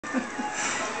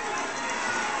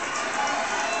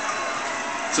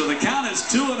So the count is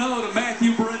 2-0 to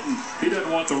Matthew Britton. He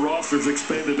doesn't want the rosters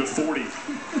expanded to 40.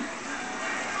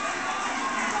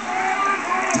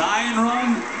 Tying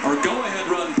run, or go-ahead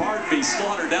run, pardon me,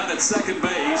 Slaughter down at second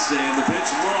base, and the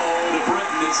pitch low to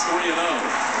Britton. It's 3-0.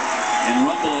 And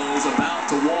Rumblow's about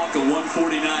to walk a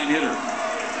 149 hitter.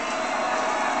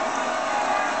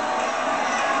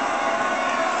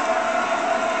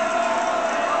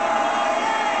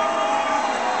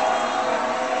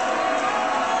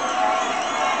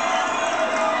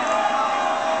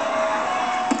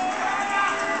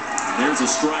 There's a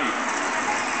strike.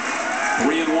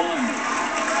 3-1.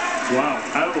 Wow,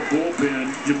 out of the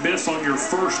bullpen, you miss on your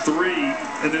first three,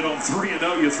 and then on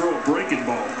 3-0, you throw a breaking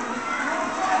ball.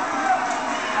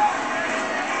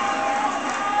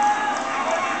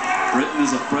 Britton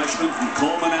is a freshman from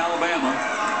Coleman, Alabama.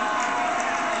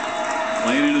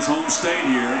 Playing in his home state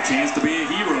here. A chance to be a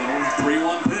hero.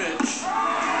 3-1 pitch.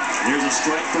 Here's a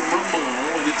strike from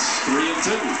Rumbelow, and it's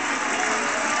 3-2.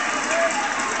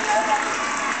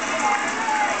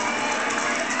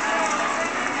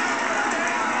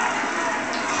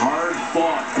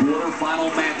 Hard-fought quarterfinal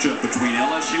matchup between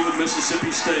LSU and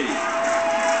Mississippi State.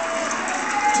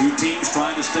 Two teams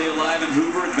trying to stay alive in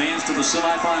Hoover, advance to the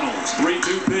semifinals.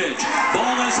 3-2 pitch.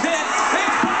 Ball is hit. It's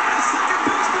by second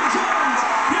baseman Jones.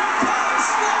 Here comes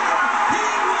Slaughter. He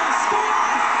will score.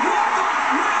 Walk-off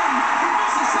win for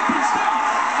Mississippi State.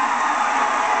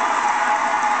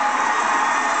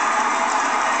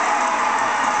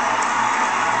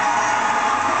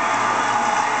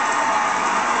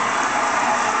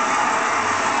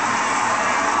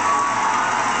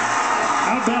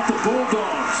 How about the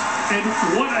Bulldogs? And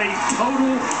what a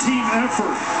total team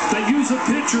effort. They use a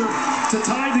pitcher to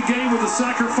tie the game with a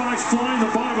sacrifice fly in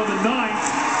the bottom of the ninth.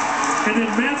 And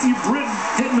then Matthew Britton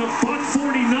hitting a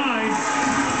 .149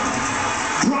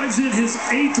 drives in his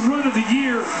 8th run of the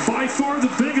year. By far the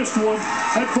biggest one.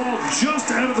 That ball just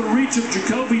out of the reach of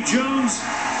Jacoby Jones.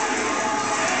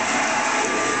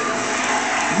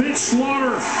 Mitch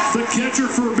Slaughter, the catcher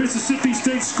for Mississippi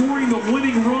State, scoring the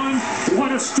winning run.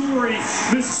 What a story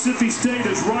Mississippi State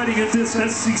is riding at this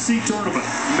SEC tournament.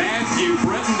 Matthew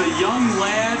Britton, the young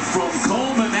lad from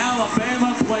Coleman,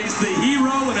 Alabama, plays the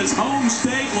hero in his home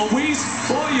state. Luis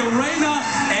Boyarena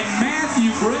and Matthew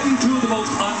Britton, two of the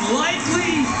most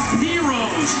unlikely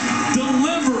heroes,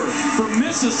 deliver for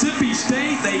Mississippi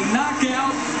State. They knock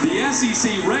out the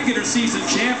SEC regular season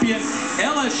champion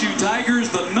LSU Tigers,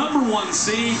 the #1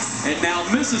 seed, and now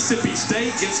Mississippi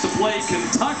State gets to play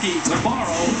Kentucky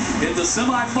tomorrow in the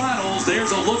semifinals.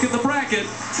 There's a look at the bracket.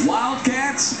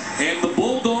 Wildcats and the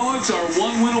Bulldogs are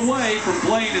one win away from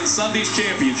playing in Sunday's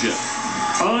championship.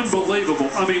 Unbelievable.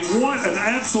 I mean, what an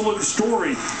absolute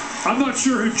story. I'm not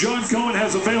sure who John Cohen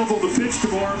has available to pitch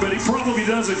tomorrow, but he probably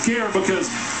doesn't care because,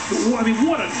 I mean,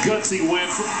 what a gutsy win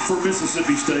for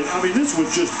Mississippi State. I mean, this was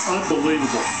just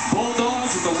unbelievable.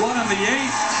 Bulldogs with a run in the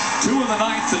 8th, 2 in the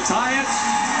 9th to tie it.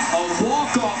 A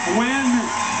walk-off win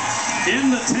in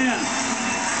the 10th.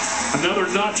 Another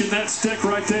notch in that stick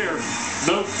right there.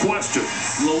 No question.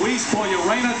 Luis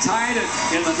Boyarena tied it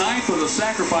in the 9th with a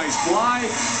sacrifice fly.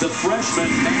 The freshman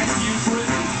Matthew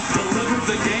Britton delivered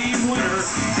the game winner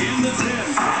in the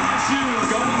 10th. LSU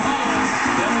going home.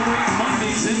 They'll wait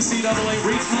Monday's NCAA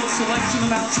regional selection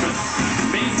announcement.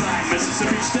 Meantime,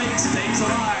 Mississippi State stays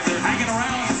alive. They're hanging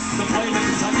around